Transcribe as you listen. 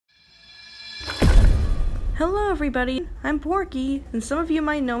Hello everybody, I'm Porky, and some of you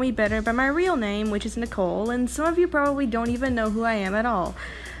might know me better by my real name, which is Nicole, and some of you probably don't even know who I am at all.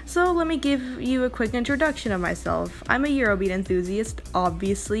 So let me give you a quick introduction of myself. I'm a Eurobeat enthusiast,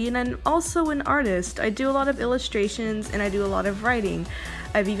 obviously, and I'm also an artist. I do a lot of illustrations and I do a lot of writing.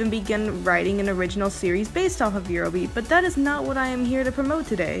 I've even begun writing an original series based off of Eurobeat, but that is not what I am here to promote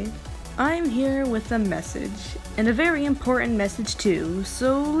today. I'm here with a message, and a very important message too,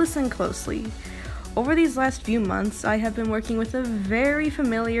 so listen closely. Over these last few months, I have been working with a very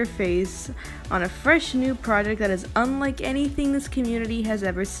familiar face on a fresh new project that is unlike anything this community has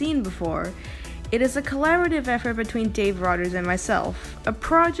ever seen before. It is a collaborative effort between Dave Rogers and myself, a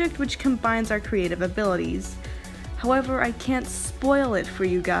project which combines our creative abilities. However, I can't spoil it for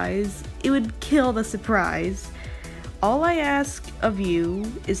you guys. It would kill the surprise. All I ask of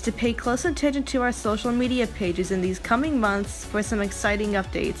you is to pay close attention to our social media pages in these coming months for some exciting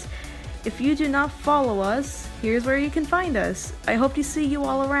updates. If you do not follow us, here's where you can find us. I hope to see you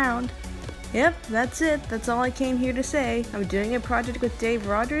all around. Yep, that's it. That's all I came here to say. I'm doing a project with Dave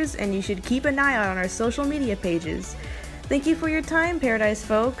Rogers, and you should keep an eye out on our social media pages. Thank you for your time, Paradise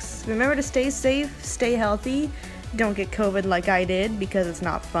folks. Remember to stay safe, stay healthy, don't get COVID like I did because it's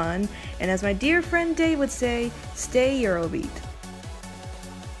not fun, and as my dear friend Dave would say, stay Eurobeat.